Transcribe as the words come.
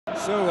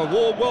So a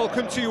warm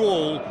welcome to you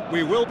all.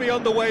 We will be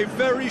underway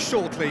very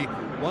shortly,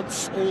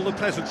 once all the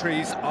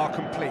pleasantries are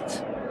complete.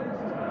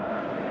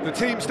 The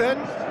teams then,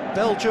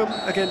 Belgium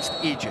against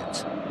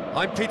Egypt.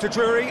 I'm Peter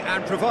Drury,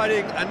 and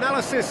providing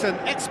analysis and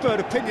expert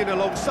opinion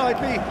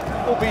alongside me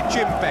will be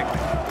Jim Begley.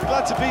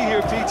 Glad to be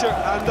here, Peter,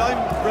 and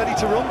I'm ready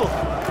to rumble.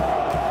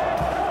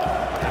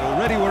 And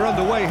already we're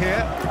underway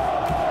here.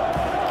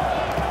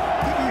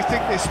 Who do you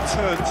think this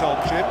turns on,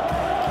 Jim?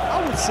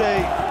 I would say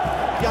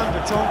Jan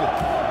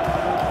Vertonghen.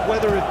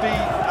 Whether it be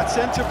at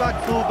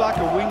centre-back, full-back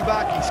or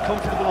wing-back, he's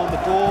comfortable on the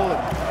ball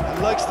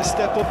and likes to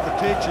step up the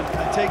pitch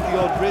and take the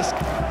odd risk.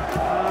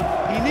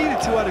 He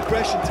needed to add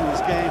aggression to his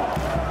game,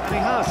 and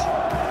he has.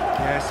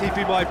 Yes, he'd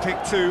be my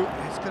pick too.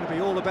 It's going to be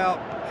all about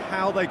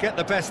how they get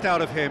the best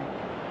out of him.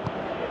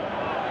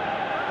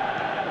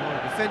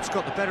 Well, the defence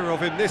got the better of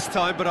him this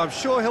time, but I'm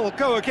sure he'll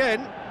go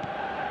again.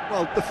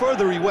 Well, the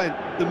further he went,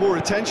 the more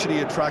attention he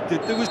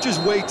attracted. There was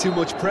just way too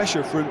much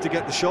pressure for him to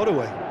get the shot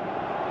away.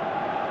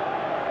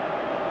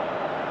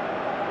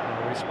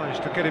 He's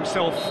managed to get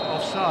himself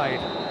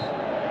offside.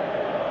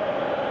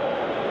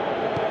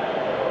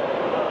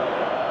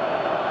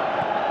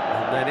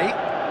 And then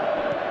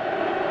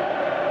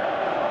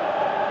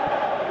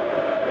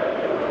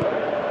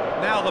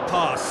now the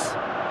pass.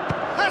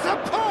 Has a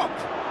pop!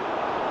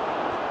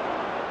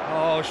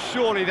 Oh,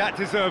 surely that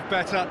deserved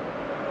better.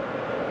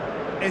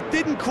 It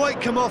didn't quite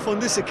come off on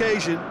this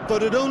occasion,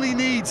 but it only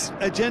needs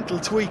a gentle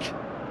tweak.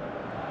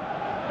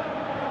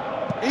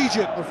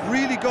 Egypt have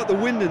really got the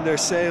wind in their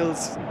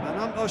sails,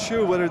 and I'm not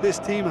sure whether this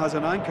team has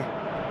an anchor.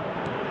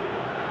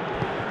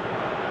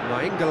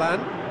 Nainggolan.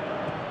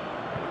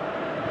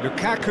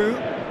 Lukaku.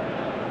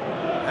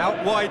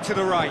 Out wide to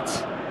the right.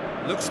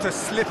 Looks to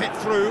slip it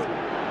through.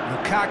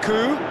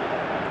 Lukaku.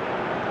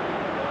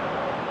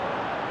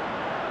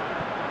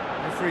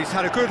 Referee's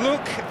had a good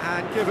look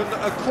and given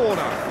a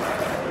corner.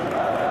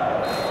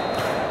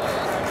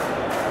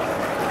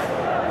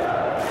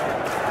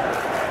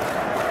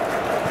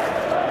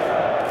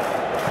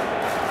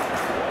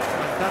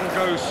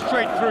 Goes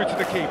straight through to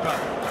the keeper.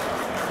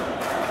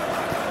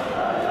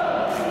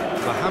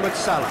 Mohamed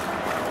Salah.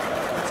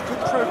 That's good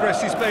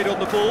progress he's made on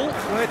the ball.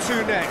 Where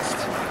to next?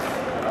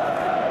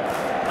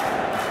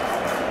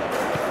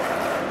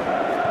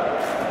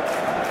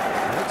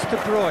 That's De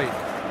Bruyne.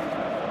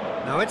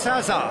 Now it's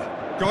Hazard.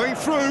 Going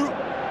through.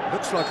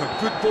 Looks like a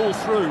good ball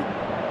through.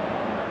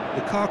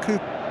 Lukaku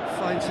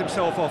finds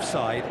himself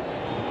offside.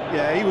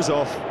 Yeah, he was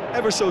off.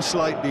 Ever so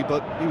slightly,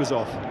 but he was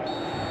off.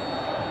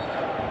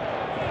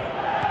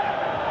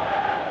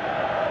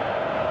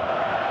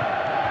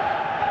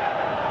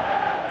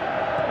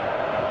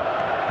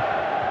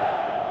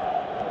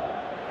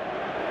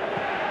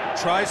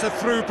 Tries a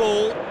through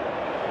ball.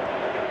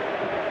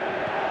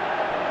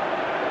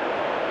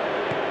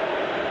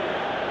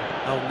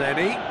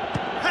 El-Neni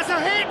has a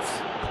hit!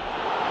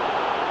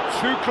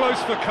 Too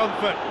close for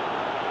comfort.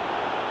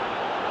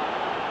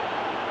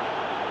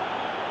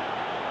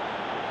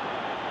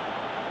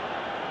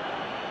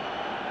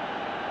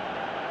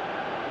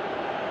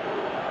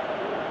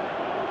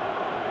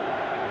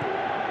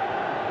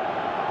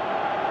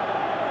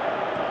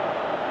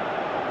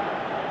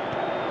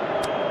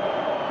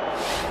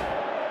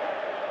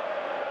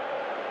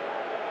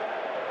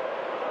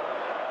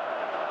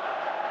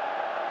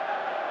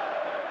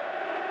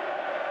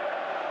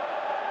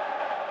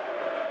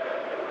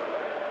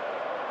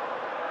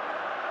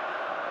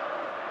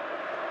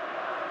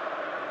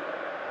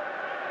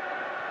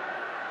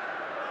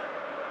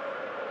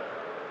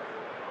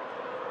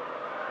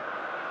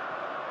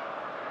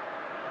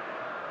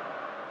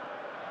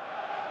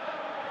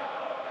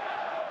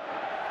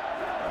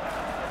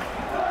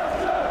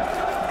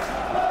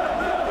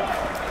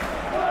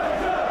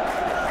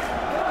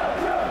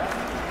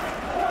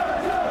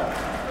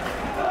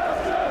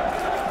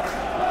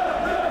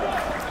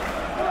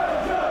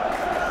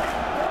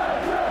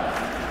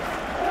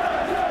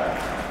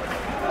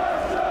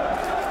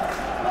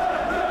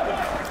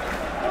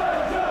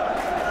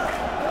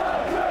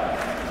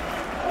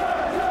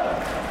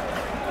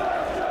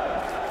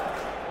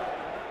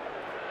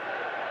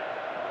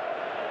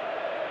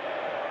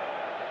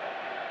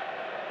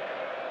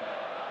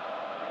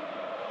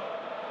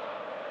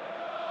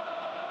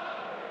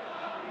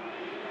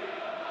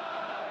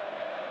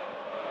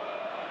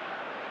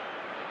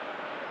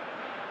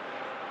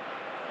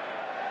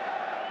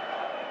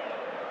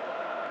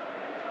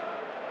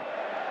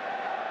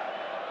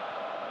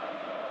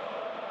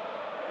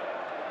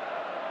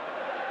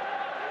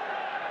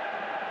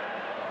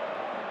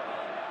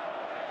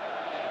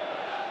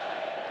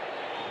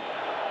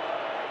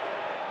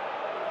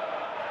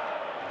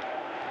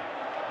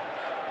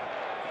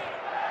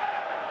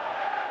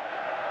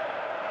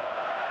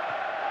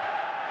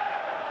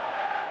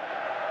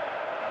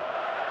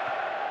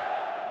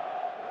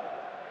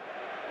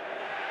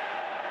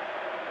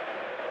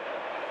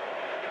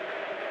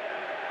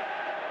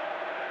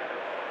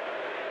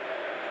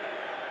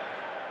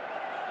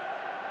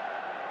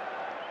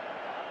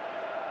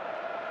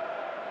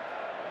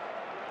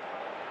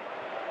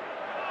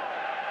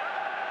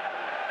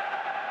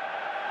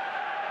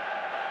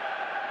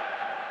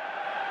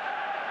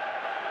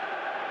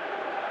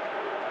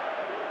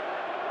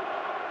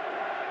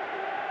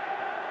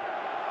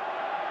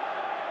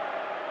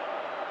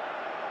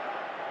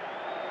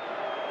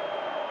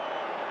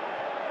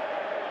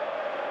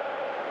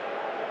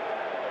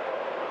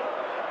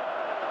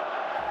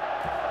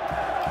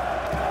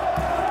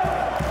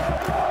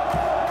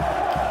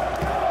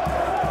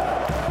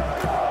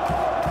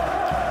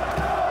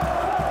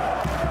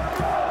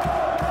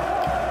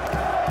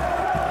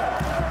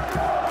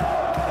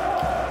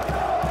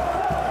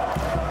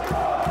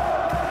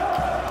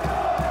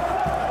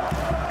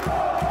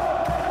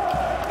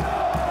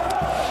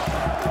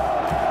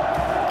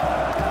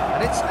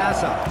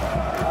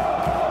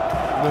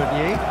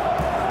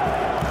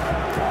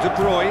 De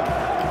Bruyne.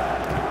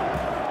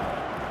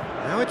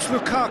 Now it's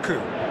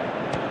Lukaku.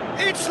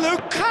 It's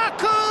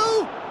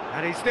Lukaku!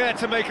 And he's there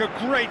to make a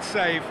great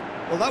save.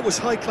 Well, that was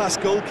high-class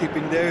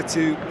goalkeeping there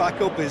to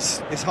back up his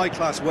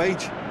high-class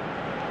wage.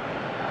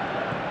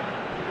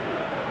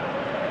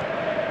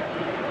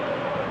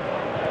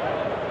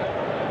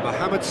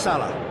 Mohamed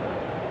Salah.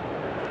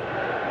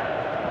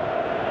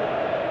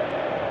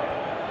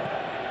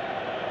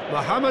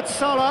 Mohamed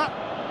Salah.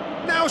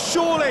 Now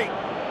surely.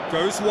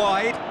 Goes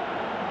wide.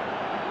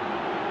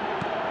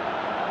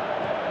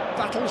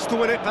 Battles to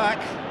win it back.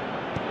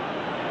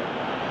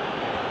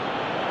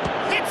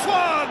 It's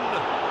one!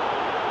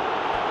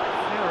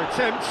 Fair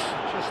attempt,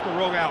 just the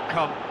wrong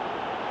outcome.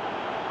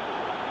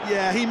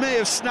 Yeah, he may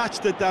have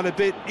snatched at that a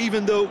bit,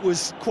 even though it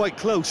was quite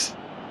close.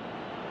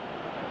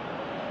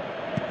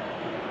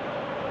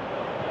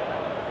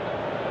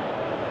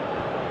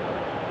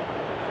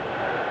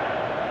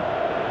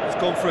 He's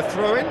gone for a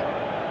throw-in.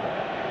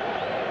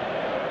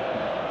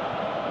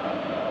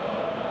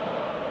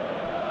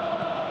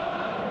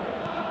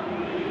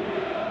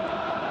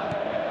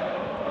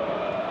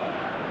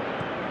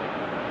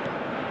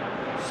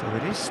 So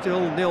it is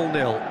still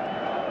 0-0.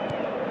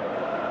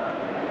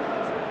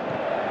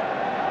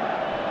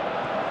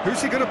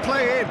 Who's he going to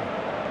play in?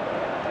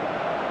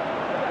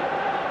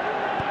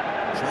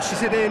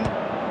 Crosses it in.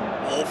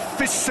 Or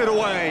fists it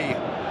away.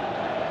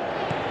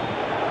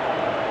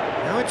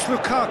 Now it's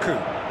Lukaku.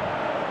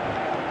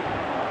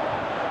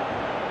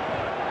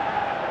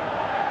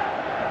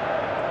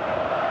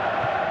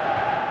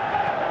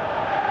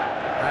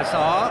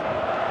 Hazard.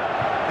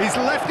 He's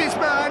left his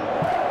man.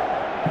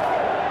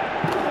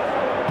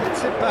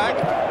 Gets it back.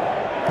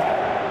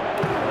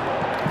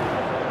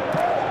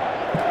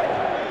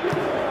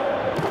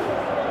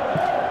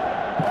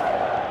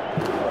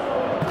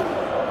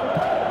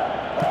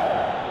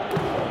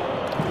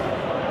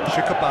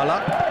 Shikabala.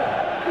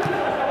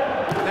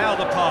 Now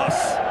the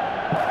pass.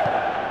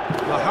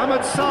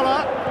 Mohamed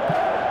Salah.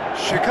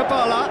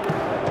 Shikabala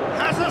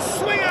has a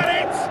swing at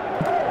it.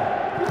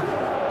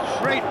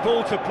 Great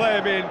ball to play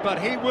him in, but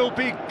he will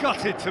be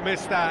gutted to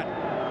miss that.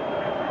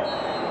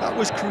 That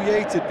was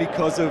created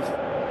because of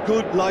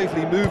good,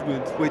 lively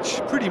movement,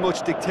 which pretty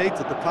much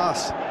dictated the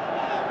pass.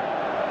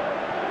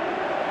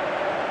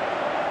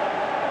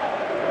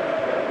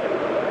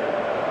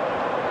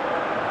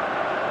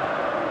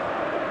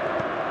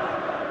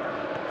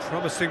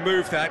 Promising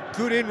move that,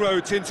 good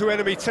inroads into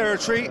enemy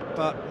territory,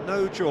 but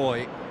no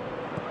joy.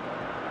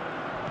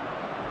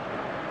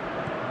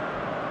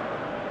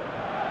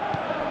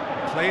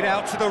 Played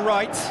out to the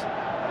right.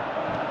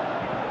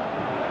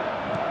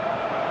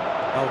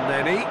 El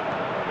Neni.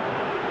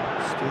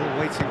 Still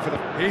waiting for the...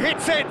 He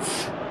hits it!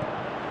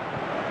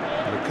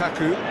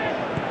 Lukaku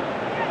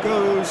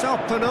goes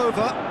up and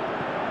over.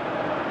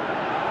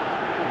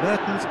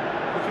 Mertens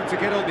looking to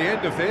get on the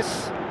end of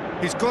this.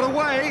 He's got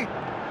away.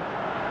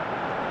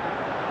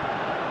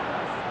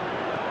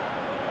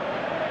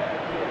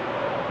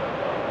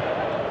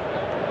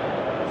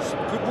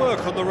 Some good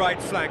work on the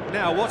right flank.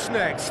 Now, what's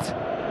next?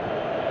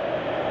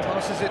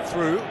 Passes it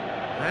through,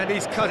 and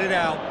he's cut it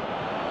out.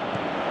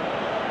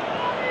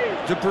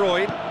 De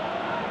Bruyne.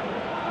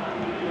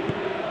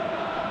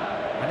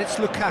 And it's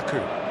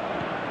Lukaku.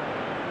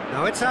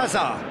 Now it's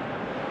Hazard.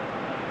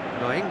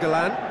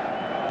 Nainggolan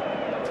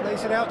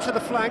plays it out to the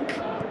flank.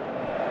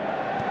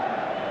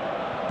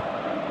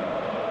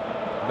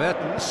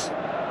 Mertens.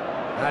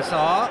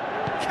 Hazard.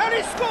 Can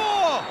he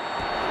score?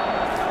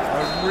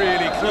 A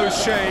really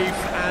close shave,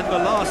 and the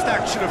last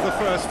action of the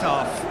first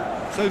half.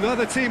 So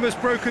neither team has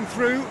broken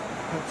through,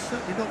 but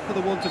certainly not for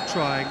the want of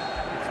trying.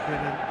 It's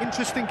been an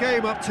interesting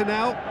game up to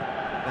now,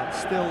 but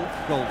still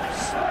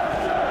goalless.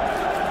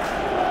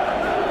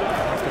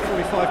 After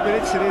 45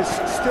 minutes, it is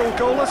still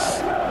goalless.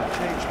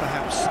 Change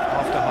perhaps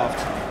after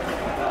half-time.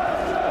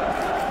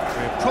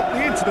 We're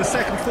properly into the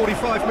second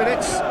 45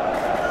 minutes.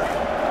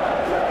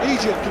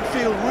 Egypt can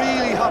feel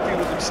really happy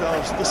with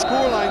themselves. The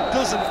scoreline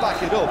doesn't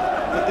back it up,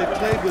 but they've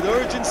played with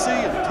urgency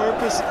and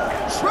purpose.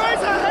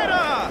 Tries a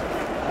header!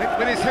 Linked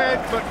with his head,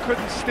 but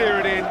couldn't steer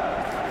it in.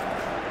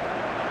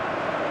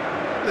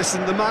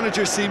 Listen, the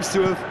manager seems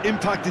to have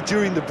impacted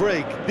during the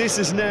break. This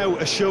is now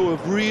a show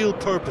of real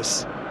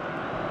purpose.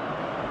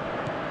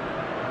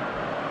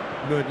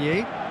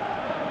 Meunier.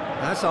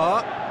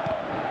 Hazard.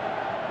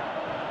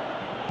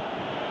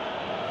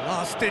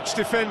 Last-ditch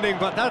defending,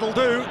 but that'll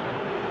do.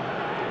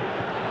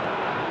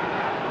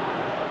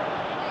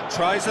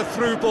 Tries a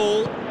through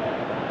ball.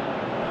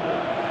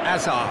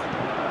 Hazard.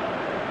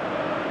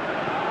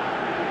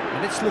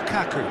 And it's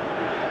Lukaku.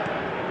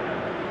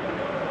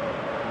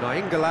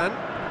 Nainggolan.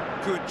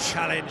 Good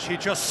challenge, he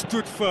just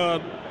stood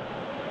firm.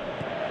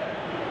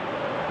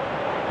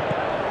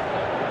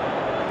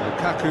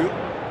 Lukaku.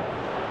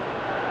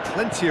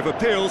 Plenty of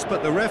appeals,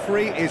 but the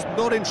referee is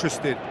not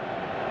interested.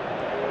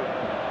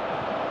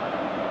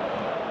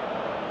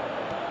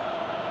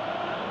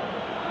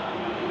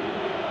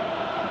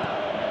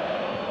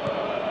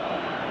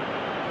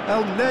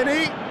 El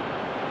Neni.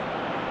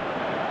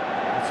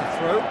 That's a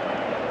throw.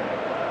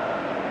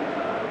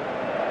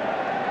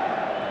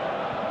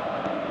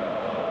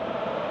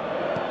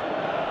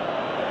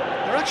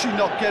 actually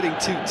not getting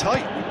too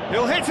tight.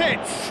 He'll hit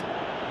it!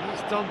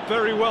 He's done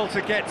very well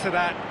to get to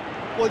that.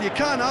 Well, you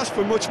can't ask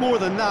for much more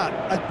than that.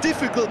 A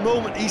difficult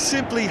moment he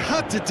simply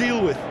had to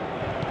deal with.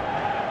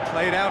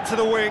 Played out to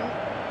the wing.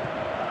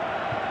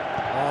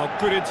 Oh,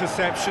 good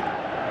interception.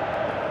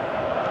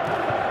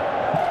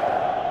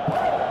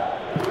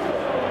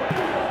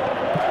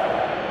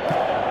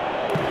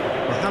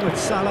 Mohamed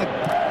Salah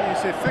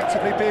is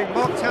effectively being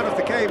marked out of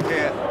the game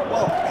here.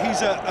 Well,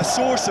 he's a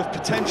source of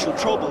potential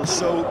trouble,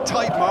 so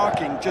tight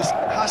marking just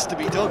has to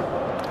be done.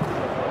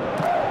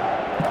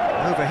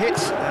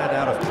 Overhit and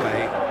out of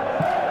play.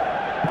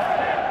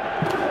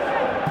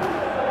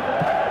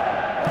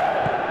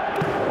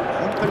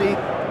 Company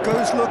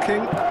goes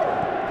looking.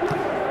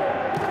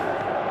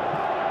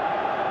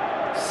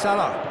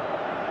 Salah.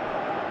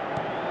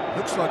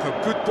 Looks like a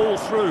good ball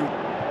through.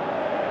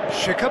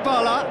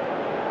 Shikabala.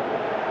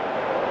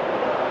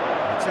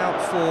 It's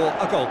out for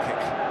a goal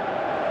kick.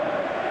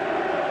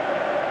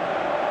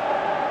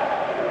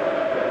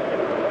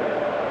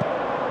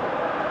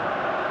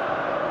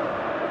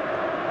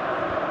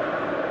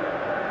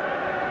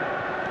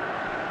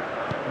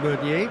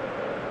 Meunier.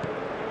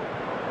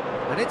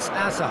 And it's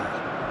Azar.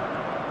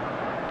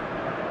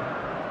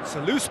 It's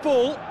a loose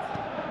ball.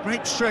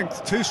 Great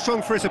strength, too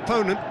strong for his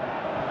opponent.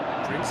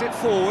 Brings it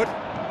forward.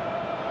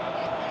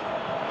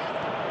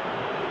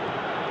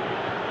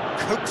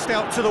 Coaxed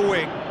out to the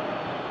wing.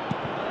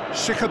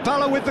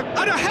 Shikabala with the...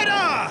 and a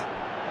header!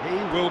 He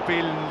will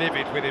be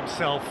livid with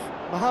himself.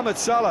 Mohamed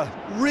Salah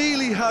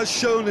really has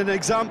shown an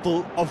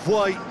example of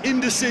why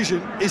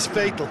indecision is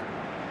fatal.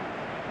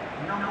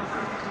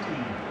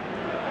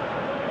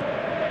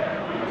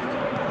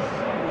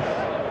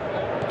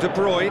 De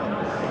Bruyne.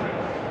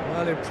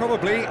 Well, in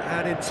probably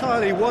an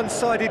entirely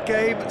one-sided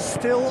game,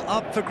 still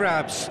up for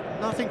grabs.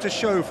 Nothing to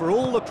show for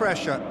all the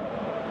pressure.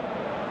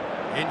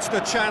 Into the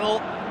channel.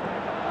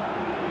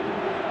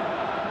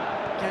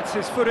 Gets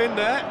his foot in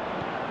there.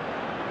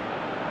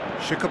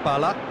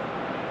 Shikabala.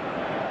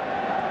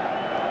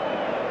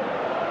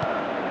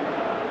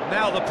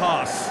 Now the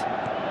pass.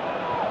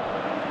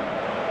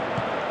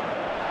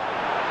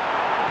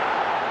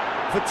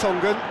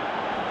 Vertonghen.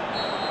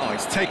 Oh,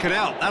 he's taken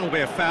out. That'll be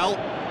a foul.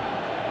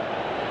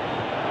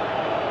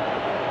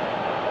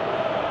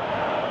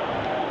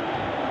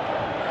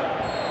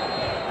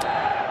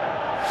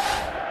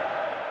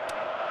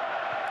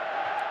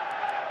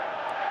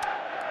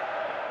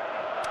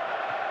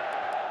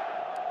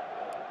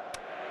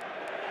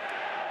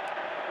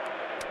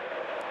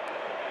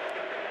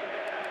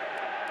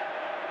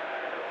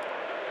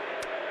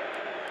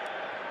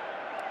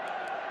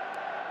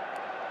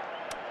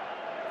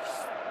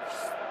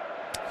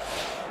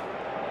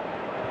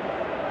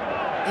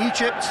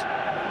 Egypt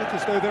look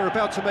as though they're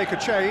about to make a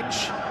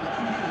change.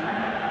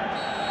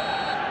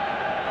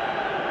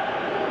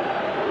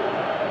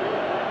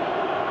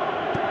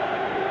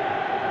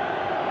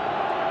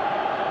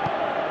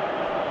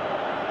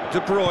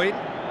 De Bruyne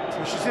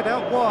pushes it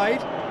out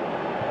wide.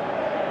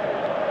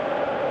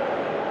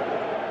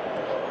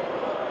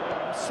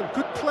 Some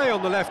good play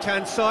on the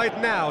left-hand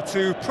side now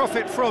to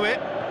profit from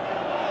it.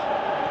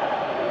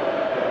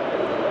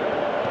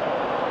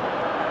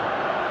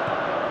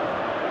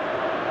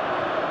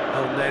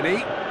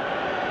 Nenny.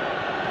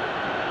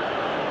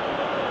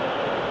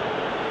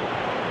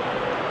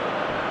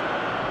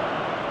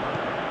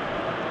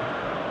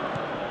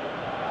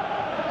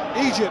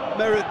 Egypt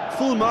merit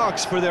full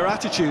marks for their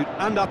attitude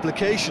and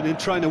application in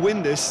trying to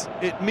win this.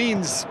 It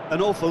means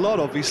an awful lot,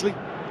 obviously.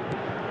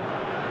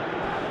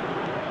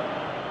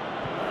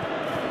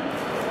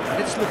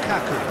 And it's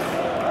Lukaku.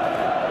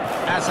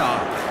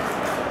 Azar.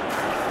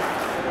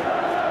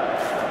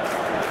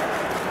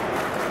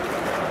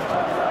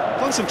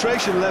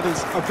 Concentration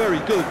levels are very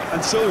good,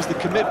 and so is the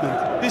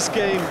commitment. This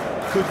game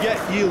could yet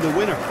yield a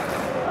winner.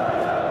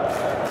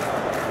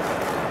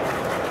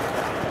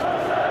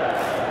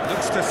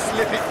 Looks to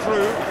slip it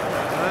through,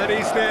 and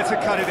he's there to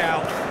cut it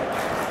out.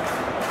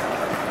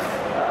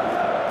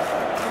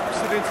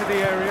 Puts it into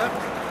the area.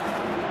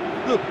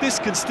 Look, this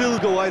can still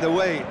go either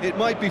way. It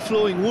might be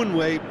flowing one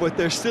way, but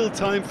there's still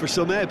time for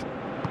some ebb.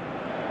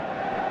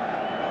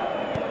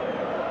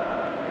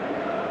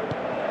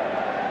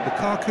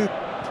 Lukaku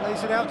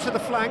plays it out to the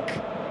flank.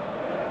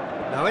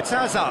 Now it's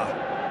Azar.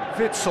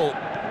 Witsel.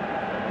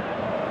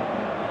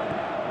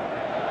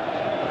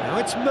 Now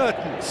it's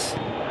Mertens.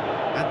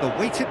 And the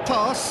weighted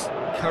pass.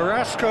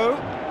 Carrasco.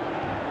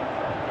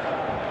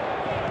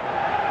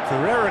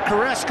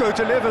 Carrasco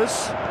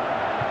delivers.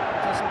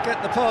 Doesn't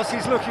get the pass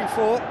he's looking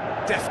for.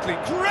 Deftly.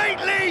 Great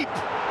leap!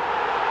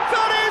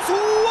 That is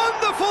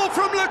wonderful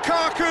from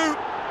Lukaku!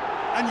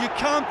 And you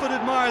can't but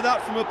admire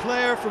that from a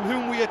player from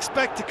whom we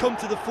expect to come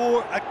to the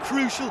fore at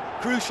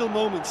crucial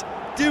moments.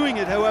 Doing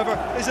it, however,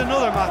 is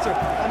another matter,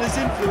 and his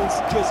influence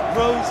just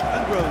grows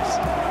and grows.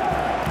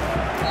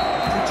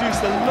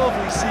 Produced a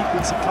lovely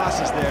sequence of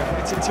passes there.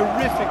 It's a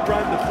terrific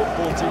brand of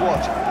football to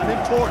watch, and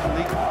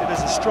importantly, it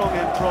is a strong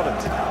end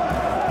product.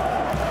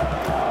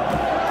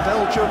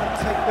 Belgium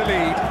take the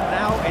lead.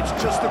 Now it's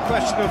just a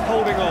question of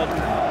holding on.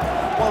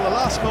 Well, the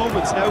last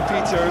moments now,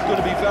 Peter, are going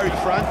to be very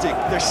frantic.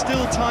 There's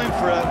still time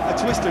for a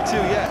twist or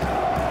two yet.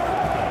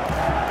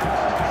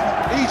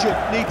 Egypt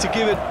need to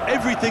give it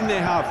everything they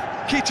have,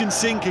 kitchen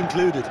sink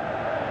included.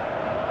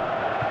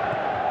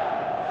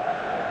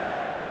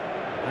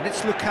 And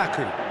it's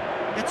Lukaku.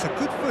 It's a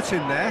good foot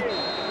in there.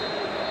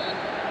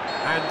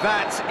 And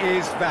that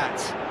is that.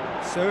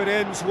 So it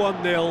ends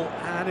 1-0,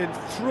 an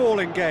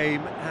enthralling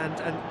game and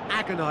an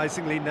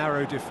agonisingly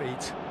narrow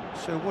defeat.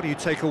 So what do you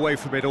take away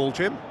from it all,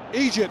 Jim?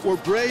 Egypt were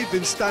brave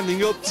in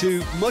standing up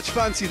to much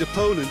fancied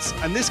opponents,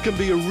 and this can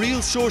be a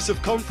real source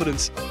of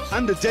confidence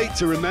and a date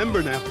to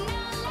remember now.